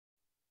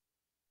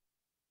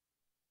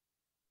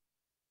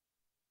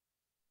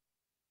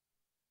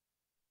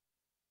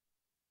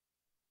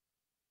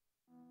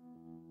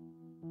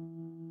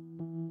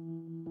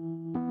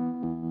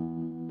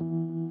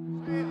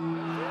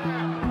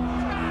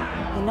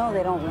know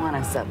they don't want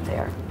us up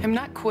there. I'm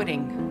not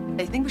quitting.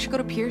 I think we should go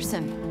to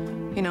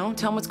Pearson. You know,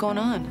 tell him what's going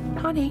on.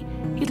 Honey,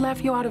 he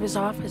left you out of his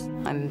office.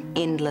 I'm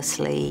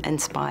endlessly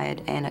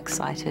inspired and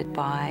excited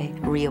by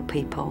real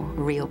people,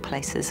 real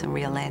places, and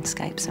real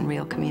landscapes and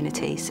real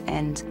communities.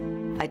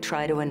 And I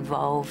try to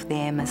involve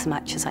them as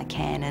much as I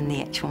can in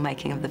the actual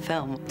making of the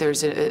film.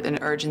 There's an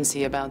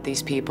urgency about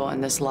these people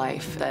and this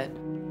life that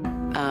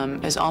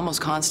is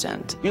almost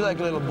constant. You like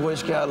a little Boy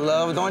Scout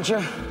love, don't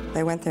you?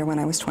 I went there when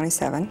I was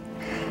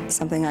 27,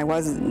 something I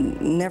was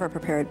never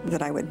prepared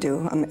that I would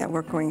do.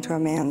 We're going to a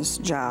man's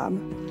job.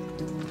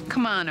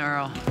 Come on,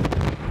 Earl.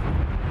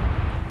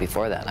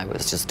 Before that, I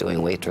was just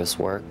doing waitress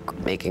work,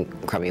 making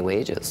crummy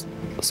wages.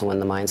 So when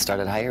the mine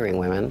started hiring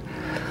women,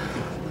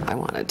 I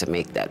wanted to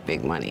make that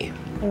big money.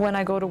 When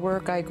I go to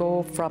work, I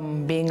go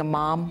from being a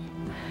mom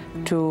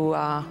to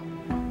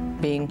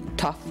being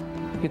tough.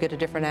 You get a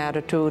different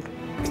attitude.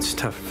 It's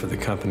tough for the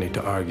company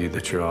to argue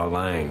that you're all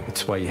lying.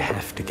 It's why you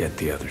have to get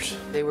the others.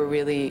 They were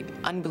really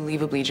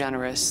unbelievably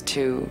generous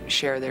to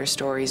share their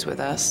stories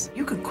with us.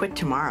 You could quit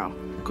tomorrow.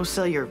 Go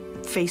sell your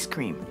face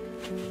cream.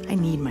 I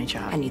need my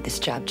job. I need this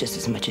job just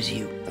as much as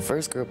you. The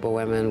first group of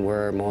women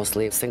were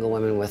mostly single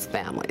women with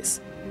families.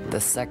 The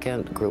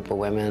second group of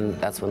women,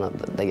 that's when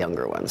the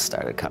younger ones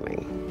started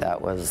coming. That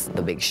was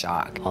the big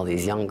shock. All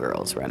these young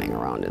girls running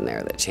around in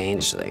there that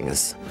changed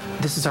things.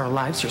 This is our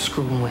lives you're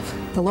screwing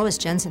with. The Lois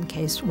Jensen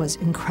case was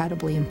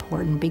incredibly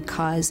important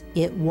because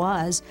it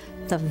was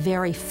the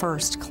very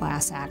first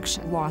class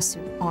action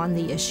lawsuit on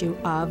the issue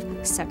of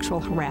sexual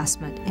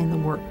harassment in the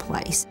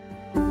workplace.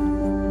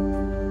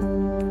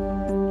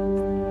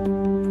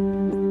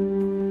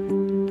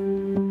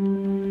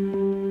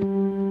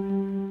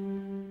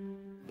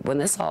 When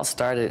this all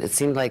started, it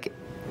seemed like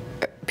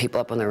people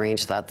up on the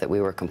range thought that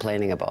we were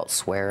complaining about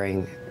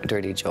swearing,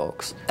 dirty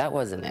jokes. That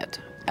wasn't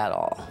it at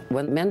all.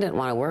 When men didn't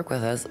want to work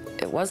with us,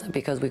 it wasn't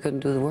because we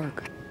couldn't do the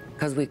work,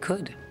 because we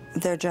could.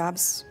 Their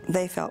jobs,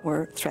 they felt,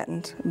 were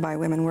threatened by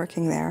women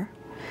working there.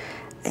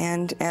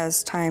 And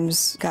as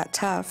times got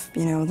tough,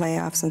 you know,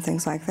 layoffs and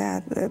things like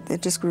that,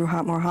 it just grew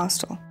more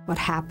hostile. What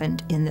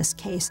happened in this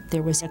case,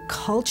 there was a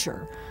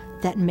culture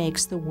that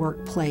makes the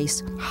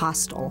workplace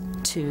hostile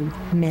to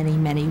many,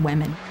 many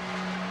women.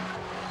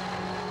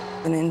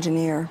 An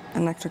engineer,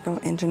 an electrical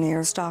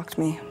engineer, stalked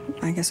me.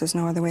 I guess there's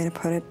no other way to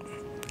put it.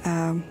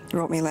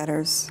 Wrote me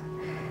letters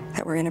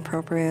that were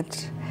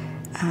inappropriate,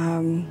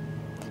 in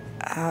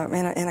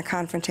a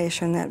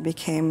confrontation that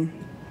became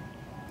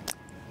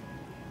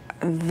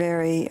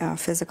very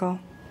physical.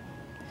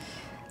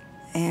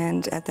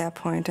 And at that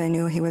point, I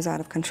knew he was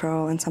out of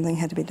control and something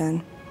had to be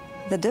done.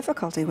 The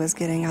difficulty was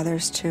getting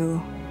others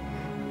to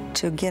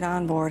get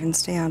on board and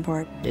stay on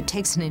board. It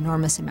takes an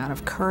enormous amount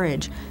of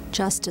courage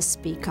just to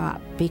speak up,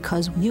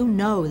 because you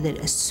know that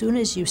as soon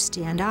as you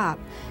stand up,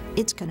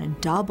 it's going to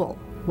double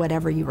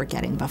whatever you were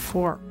getting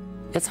before.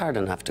 It's hard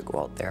enough to go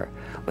out there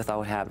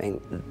without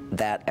having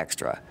that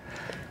extra.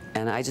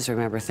 And I just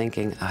remember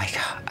thinking, I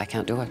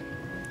can't do it.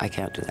 I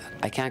can't do that.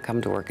 I can't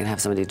come to work and have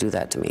somebody do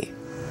that to me.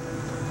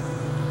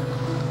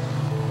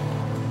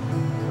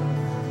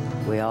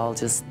 We all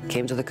just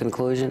came to the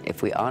conclusion,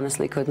 if we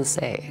honestly couldn't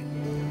say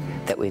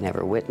that we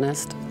never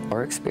witnessed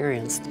or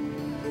experienced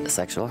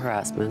sexual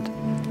harassment,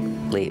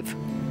 leave.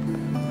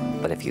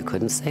 But if you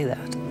couldn't say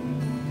that,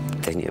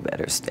 then you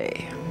better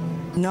stay.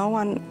 No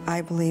one,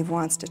 I believe,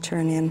 wants to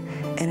turn in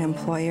an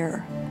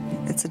employer.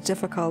 It's a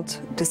difficult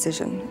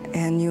decision,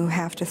 and you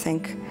have to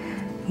think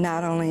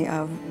not only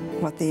of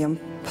what the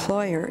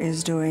employer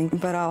is doing,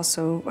 but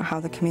also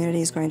how the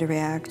community is going to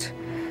react,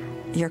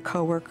 your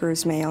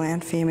coworkers, male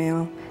and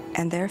female,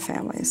 and their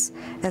families,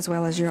 as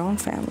well as your own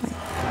family.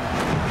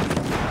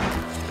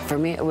 For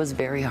me, it was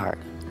very hard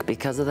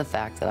because of the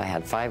fact that I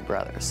had 5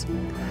 brothers,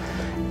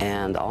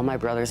 and all my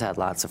brothers had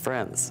lots of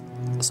friends.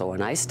 So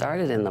when I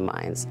started in the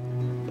mines,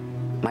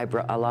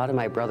 a lot of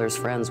my brother's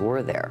friends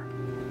were there,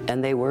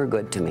 and they were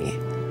good to me.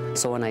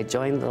 So when I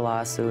joined the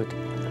lawsuit,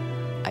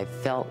 I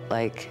felt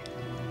like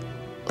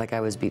I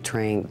was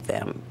betraying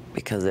them,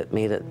 because it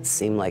made it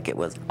seem like it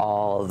was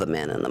all the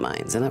men in the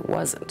mines, and it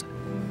wasn't.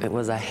 It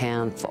was a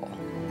handful.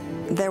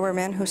 There were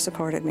men who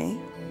supported me,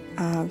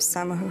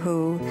 some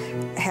who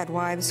had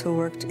wives who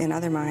worked in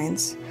other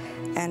mines,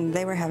 and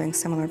they were having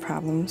similar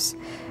problems.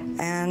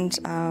 And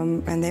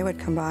they would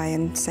come by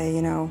and say,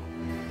 you know,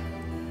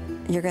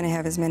 you're going to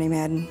have as many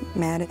men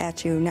mad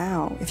at you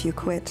now if you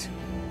quit,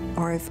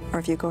 or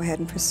if you go ahead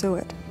and pursue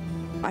it.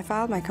 I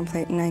filed my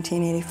complaint in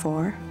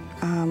 1984,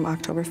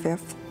 October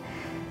 5th,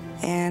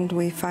 and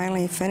we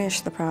finally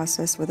finished the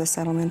process with a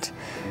settlement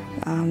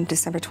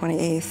December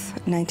 28th,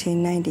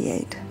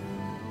 1998.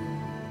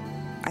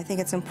 I think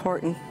it's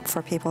important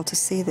for people to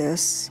see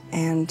this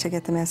and to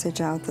get the message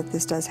out that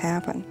this does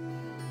happen.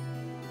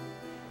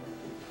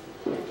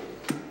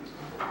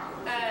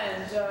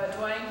 And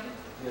Dwayne?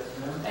 Yes,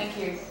 ma'am. Thank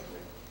you.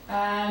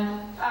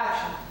 And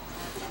action.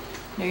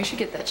 No, you should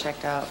get that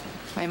checked out.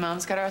 My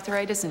mom's got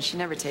arthritis and she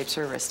never tapes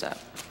her wrist up.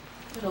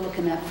 Better look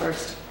in that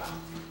first.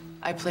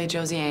 I play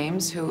Josie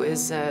Ames, who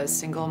is a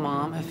single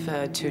mom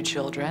of 2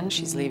 children.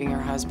 She's leaving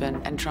her husband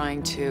and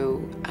trying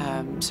to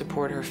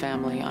support her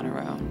family on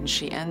her own.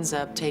 She ends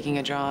up taking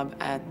a job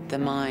at the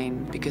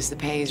mine because the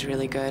pay is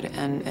really good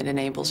and it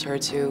enables her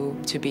to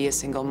be a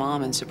single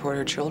mom and support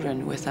her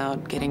children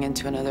without getting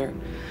into another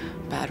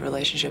bad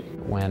relationship.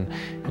 When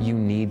you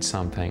need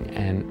something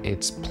and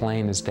it's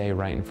plain as day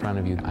right in front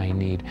of you, I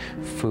need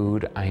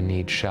food, I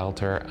need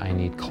shelter, I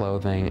need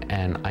clothing,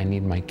 and I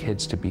need my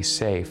kids to be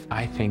safe.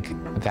 I think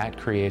that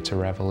creates a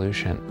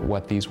revolution.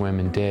 What these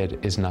women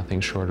did is nothing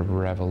short of a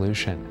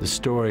revolution. The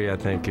story, I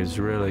think, is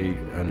really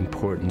an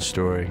important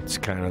story. It's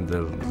kind of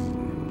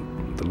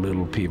the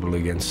little people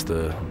against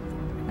the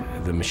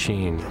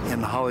machine.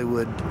 In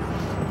Hollywood,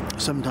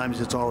 sometimes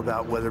it's all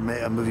about whether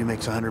a movie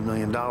makes $100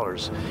 million.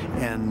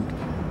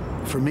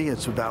 And for me,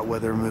 it's about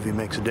whether a movie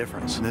makes a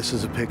difference. And this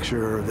is a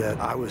picture that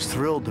I was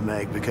thrilled to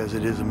make because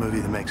it is a movie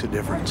that makes a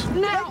difference.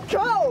 Now,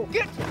 go!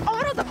 Get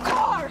out of the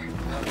car!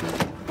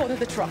 Go to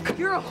the truck.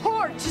 You're a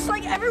whore, just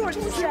like everyone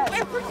says.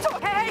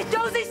 Hey,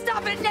 Josie,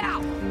 stop it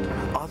now!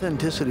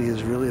 Authenticity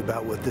is really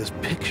about what this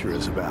picture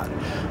is about.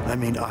 I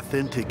mean,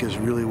 authentic is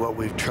really what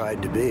we've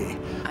tried to be.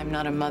 I'm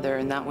not a mother,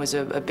 and that was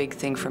a big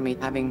thing for me,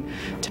 having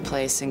to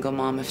play a single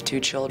mom of 2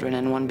 children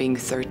and one being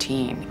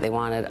 13. They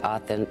wanted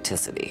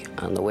authenticity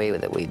on the way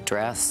that we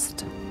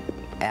dressed,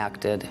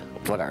 acted,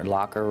 what our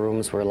locker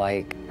rooms were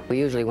like. We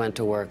usually went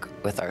to work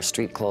with our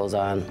street clothes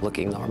on,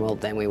 looking normal.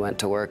 Then we went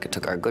to work and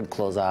took our good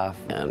clothes off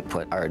and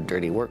put our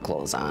dirty work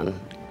clothes on.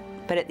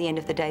 But at the end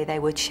of the day, they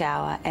would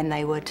shower and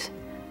they would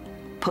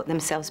put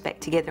themselves back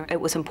together. It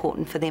was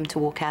important for them to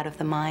walk out of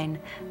the mine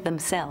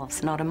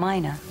themselves, not a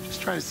miner.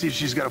 Just trying to see if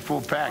she's got a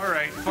full pack. All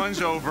right,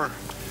 fun's over.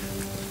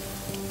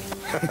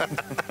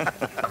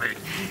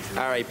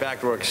 All right,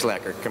 back to work,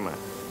 slacker. Come on.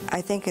 I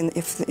think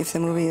if the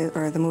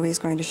movie is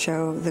going to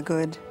show the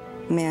good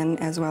men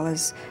as well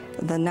as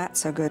the not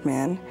so good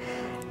men,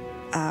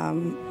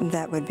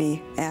 that would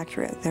be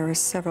accurate. There are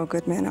several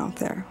good men out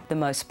there. The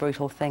most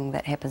brutal thing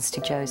that happens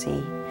to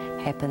Josie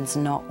happens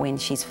not when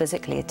she's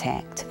physically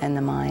attacked in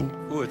the mine.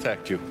 Who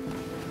attacked you?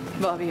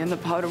 Bobby in the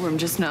powder room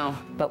just now.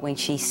 But when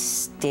she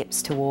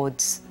steps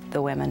towards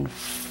the women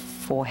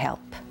for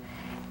help,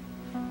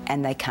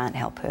 and they can't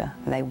help her,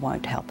 they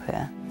won't help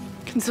her.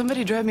 Can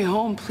somebody drive me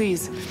home,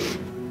 please?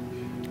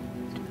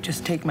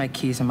 Just take my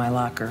keys in my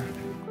locker.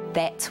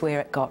 That's where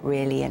it got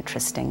really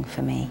interesting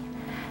for me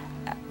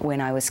when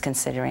I was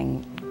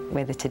considering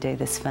whether to do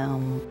this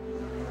film.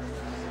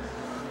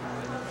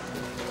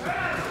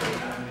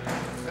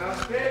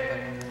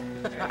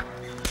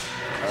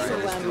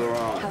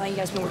 How long you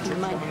guys been working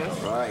in the mine?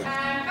 Right.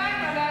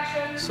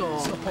 So,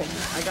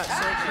 I got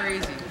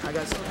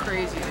so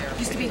crazy there.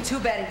 Used to be 2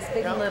 beddings,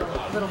 big and little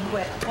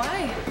quick.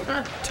 Why?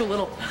 Too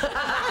little.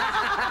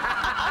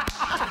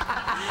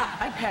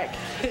 I'm Peg.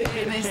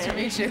 Nice to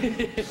meet you.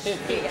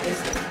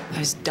 I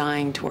was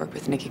dying to work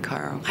with Nikki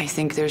Caro. I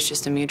think there's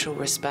just a mutual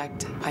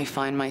respect. I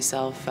find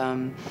myself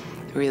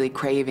really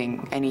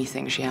craving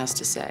anything she has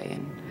to say,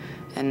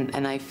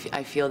 and I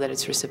feel that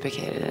it's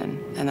reciprocated,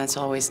 and that's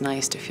always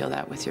nice to feel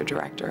that with your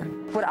director.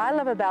 What I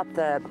love about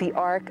the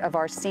arc of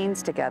our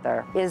scenes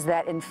together is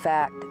that, in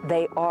fact,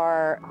 they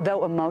are,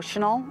 though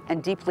emotional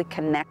and deeply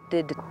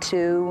connected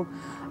to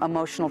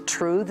emotional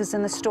truths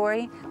in the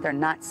story, they're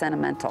not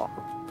sentimental.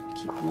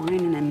 Keep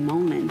whining and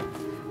moaning,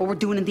 or we're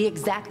doing the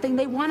exact thing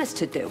they want us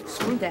to do.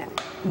 Screw that.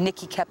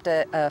 Nikki kept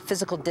a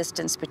physical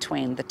distance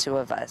between the 2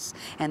 of us,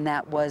 and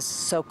that was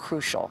so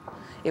crucial.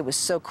 It was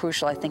so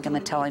crucial, I think, in the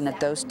telling of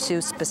those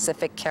 2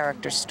 specific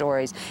character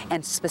stories,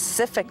 and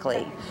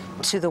specifically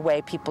to the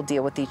way people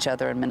deal with each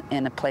other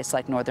in a place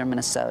like northern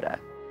Minnesota.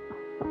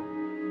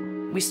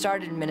 We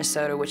started in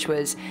Minnesota, which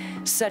was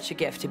such a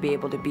gift to be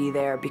able to be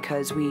there,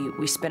 because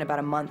we spent about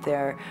a month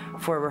there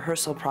for a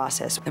rehearsal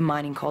process. The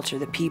mining culture,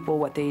 the people,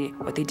 what they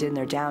did in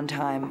their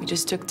downtime. We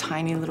just took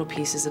tiny little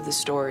pieces of the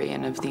story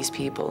and of these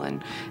people,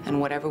 and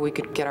whatever we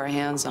could get our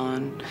hands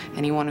on,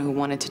 anyone who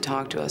wanted to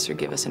talk to us or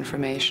give us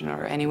information,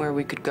 or anywhere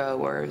we could go,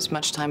 or as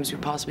much time as we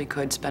possibly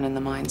could spend in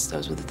the mines,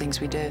 those were the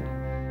things we did.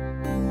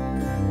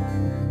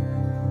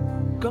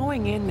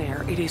 Going in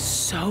there, it is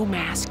so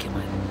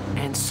masculine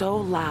and so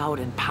loud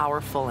and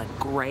powerful and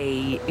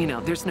gray. You know,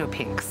 there's no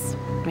pinks.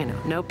 You know,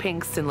 no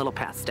pinks and little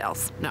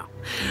pastels. No.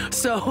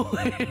 So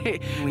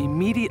we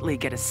immediately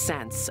get a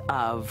sense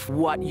of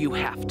what you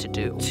have to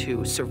do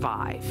to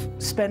survive.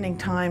 Spending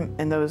time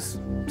in those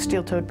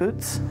steel-toed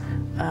boots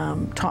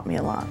taught me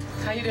a lot.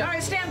 How you doing? All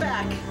right, stand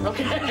back.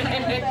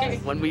 Okay.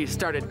 When we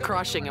started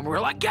crushing and we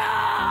were like,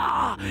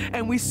 yeah!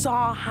 And we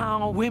saw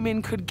how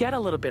women could get a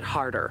little bit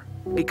harder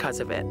because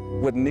of it.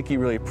 What Nikki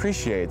really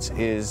appreciates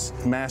is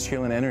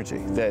masculine energy,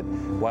 that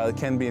while it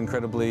can be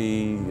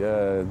incredibly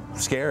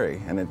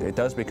scary, and it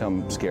does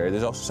become scary,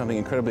 there's also something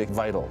incredibly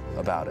vital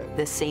about it.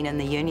 The scene in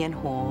the Union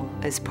Hall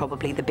is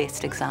probably the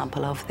best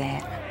example of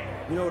that.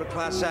 You know what a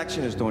class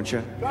action is, don't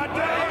you?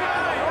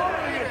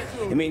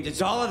 It means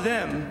it's all of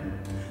them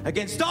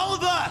against all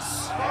of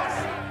us!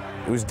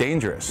 It was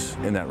dangerous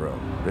in that room.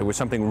 There was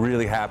something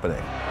really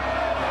happening.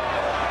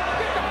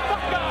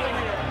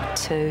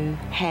 to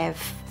have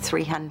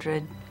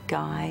 300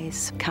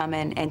 guys come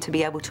in and to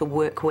be able to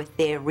work with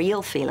their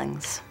real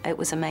feelings, it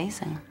was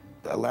amazing.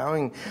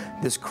 Allowing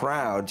this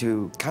crowd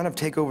to kind of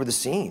take over the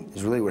scene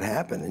is really what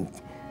happened.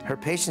 And her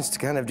patience to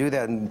kind of do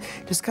that and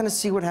just kind of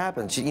see what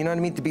happens. You know what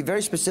I mean? To be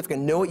very specific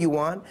and know what you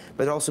want,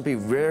 but also be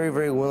very,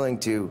 very willing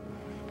to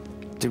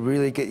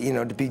really get, you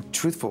know, to be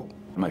truthful.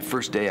 My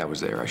first day I was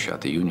there, I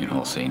shot the Union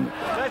Hall scene.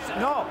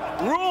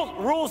 No,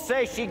 rules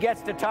say she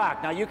gets to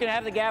talk. Now, you can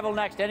have the gavel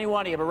next to any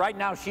one of you, but right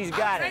now she's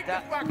got it.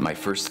 My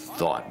first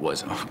thought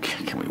was, oh,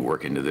 can we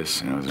work into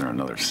this? You know, is there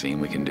another scene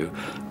we can do?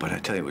 But I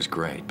tell you, it was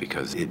great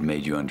because it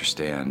made you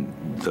understand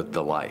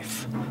the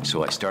life.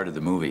 So I started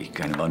the movie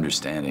kind of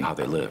understanding how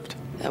they lived.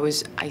 That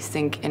was, I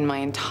think, in my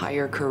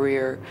entire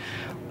career,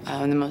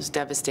 the most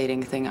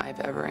devastating thing I've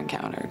ever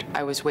encountered.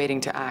 I was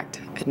waiting to act.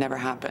 It never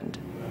happened.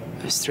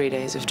 It was 3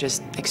 days of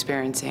just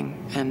experiencing,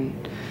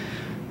 and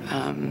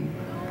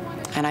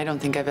I don't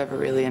think I've ever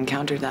really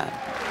encountered that.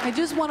 I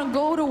just want to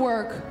go to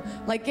work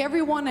like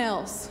everyone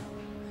else,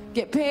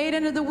 get paid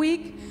end of the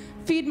week,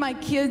 feed my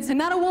kids, and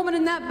not a woman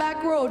in that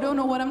back row don't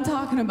know what I'm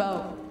talking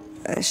about.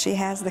 She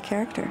has the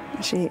character.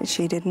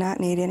 She did not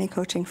need any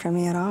coaching from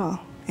me at all,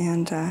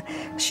 and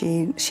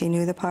she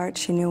knew the part.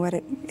 She knew what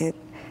it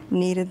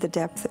needed, the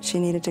depth that she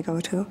needed to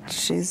go to.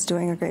 She's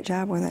doing a great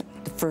job with it.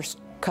 The first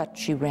cut,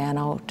 she ran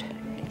out.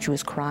 She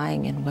was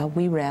crying, and well,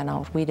 we ran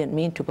out. We didn't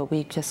mean to, but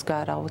we just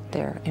got out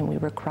there, and we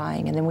were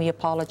crying. And then we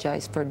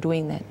apologized for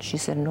doing that. She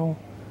said no.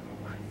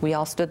 We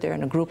all stood there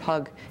in a group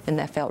hug, and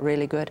that felt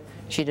really good.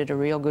 She did a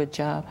real good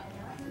job.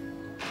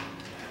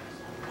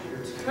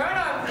 Turn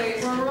on,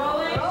 please. We're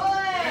rolling.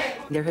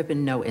 There have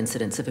been no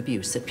incidents of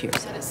abuse at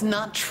Pearson. It's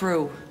not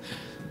true.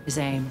 Ms.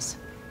 Ames,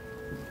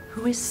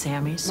 who is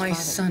Sammy's My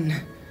father? son.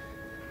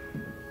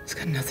 It's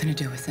got nothing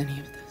to do with any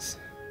of this.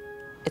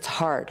 It's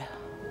hard,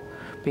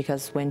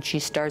 because when she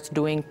starts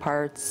doing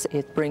parts,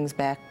 it brings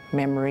back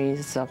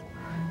memories of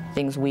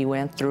things we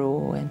went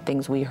through and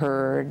things we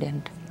heard.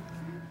 And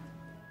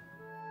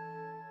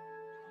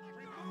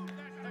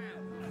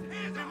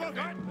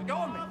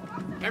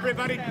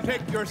Everybody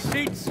take your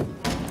seats.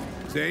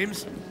 Miss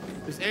Ames.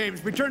 Miss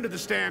Ames, return to the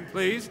stand,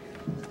 please.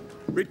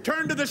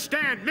 Return to the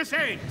stand, Miss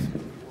Ames.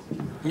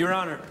 Your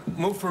Honor,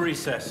 move for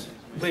recess,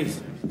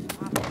 please.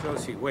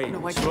 Josie, wait,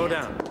 slow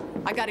down.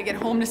 I gotta get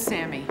home to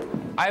Sammy.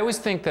 I always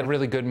think that a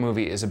really good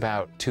movie is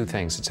about two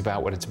things. It's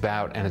about what it's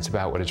about, and it's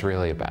about what it's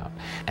really about.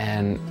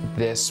 And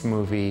this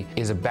movie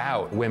is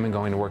about women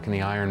going to work in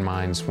the iron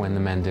mines when the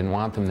men didn't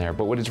want them there.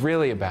 But what it's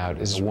really about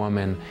is a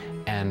woman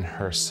and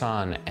her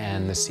son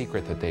and the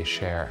secret that they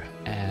share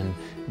and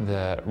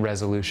the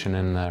resolution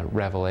and the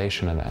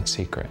revelation of that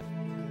secret.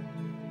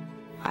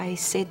 I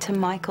said to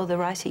Michael, the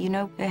writer, you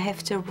know, I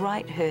have to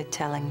write her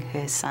telling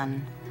her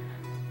son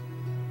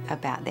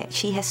about that.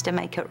 She has to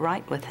make it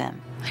right with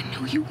him. I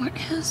knew you weren't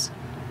his.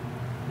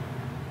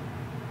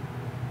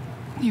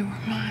 You were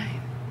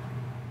mine.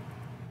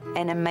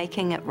 And in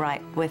making it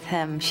right with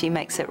him, she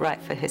makes it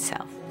right for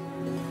herself.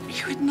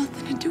 You had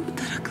nothing to do with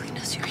that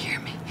ugliness, you hear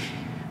me?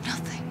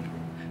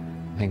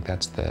 I think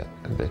that's the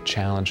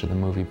challenge of the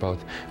movie,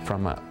 both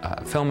from a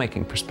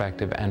filmmaking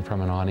perspective and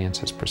from an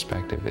audience's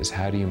perspective, is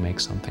how do you make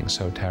something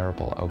so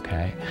terrible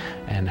okay?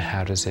 And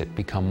how does it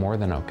become more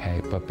than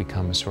okay, but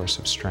become a source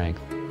of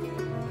strength?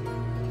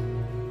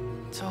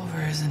 It's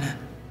over, isn't it?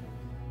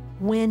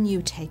 When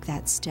you take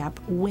that step,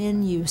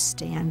 when you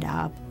stand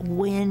up,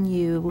 when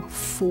you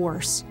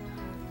force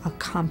a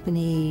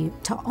company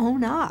to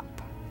own up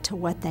to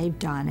what they've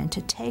done and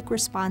to take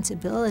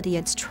responsibility,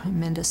 it's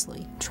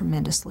tremendously,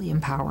 tremendously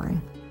empowering.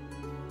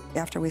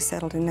 After we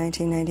settled in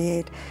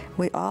 1998,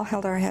 we all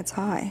held our heads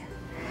high.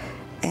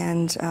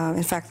 And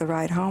in fact, the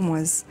ride home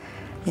was,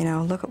 you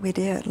know, look what we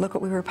did, look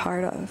what we were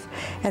part of.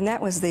 And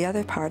that was the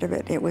other part of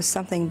it. It was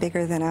something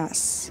bigger than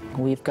us.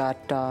 we've got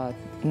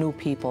new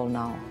people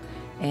now.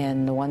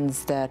 And the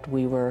ones that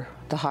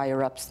the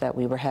higher-ups that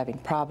we were having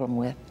problem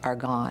with are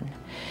gone.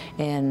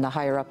 And the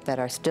higher-up that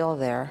are still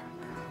there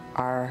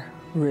are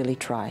really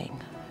trying.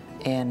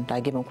 And I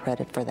give them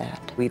credit for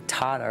that. We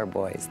taught our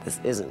boys this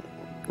isn't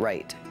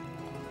right.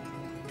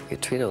 You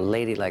treat a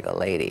lady like a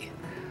lady.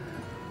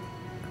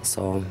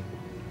 So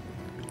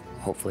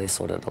hopefully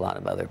so did a lot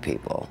of other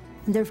people.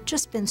 There have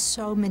just been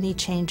so many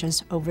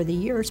changes over the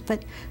years,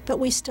 but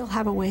we still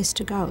have a ways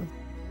to go.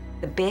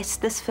 The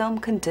best this film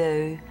can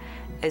do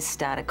is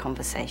start a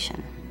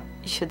conversation.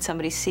 Should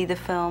somebody see the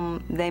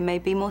film, they may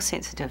be more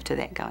sensitive to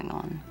that going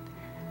on.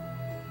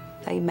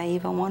 They may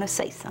even want to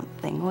say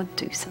something or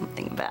do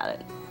something about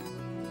it.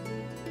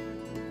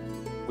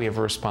 We have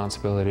a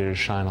responsibility to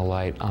shine a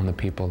light on the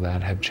people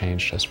that have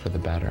changed us for the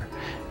better.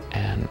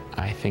 And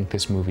I think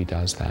this movie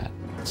does that.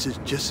 It's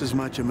just as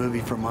much a movie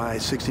for my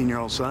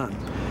 16-year-old son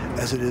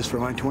as it is for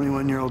my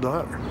 21-year-old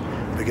daughter,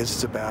 because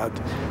it's about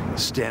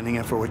standing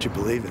up for what you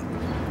believe in.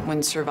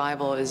 When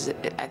survival is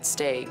at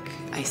stake,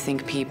 I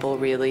think people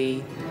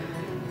really,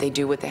 they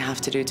do what they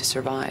have to do to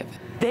survive.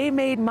 They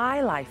made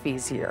my life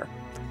easier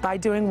by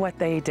doing what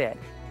they did,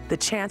 the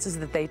chances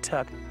that they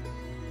took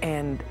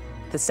and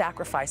the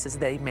sacrifices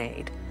they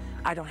made.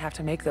 I don't have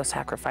to make those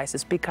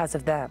sacrifices because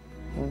of them.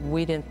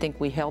 We didn't think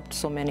we helped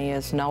so many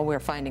as now we're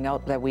finding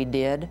out that we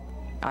did.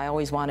 I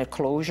always wanted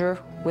closure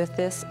with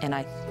this, and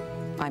I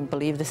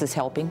believe this is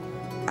helping.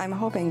 I'm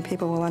hoping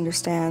people will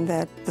understand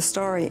that the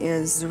story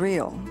is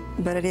real,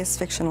 but it is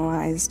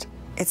fictionalized.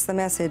 It's the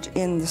message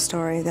in the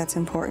story that's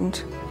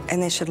important,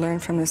 and they should learn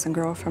from this and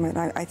grow from it.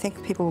 I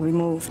think people will be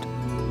moved.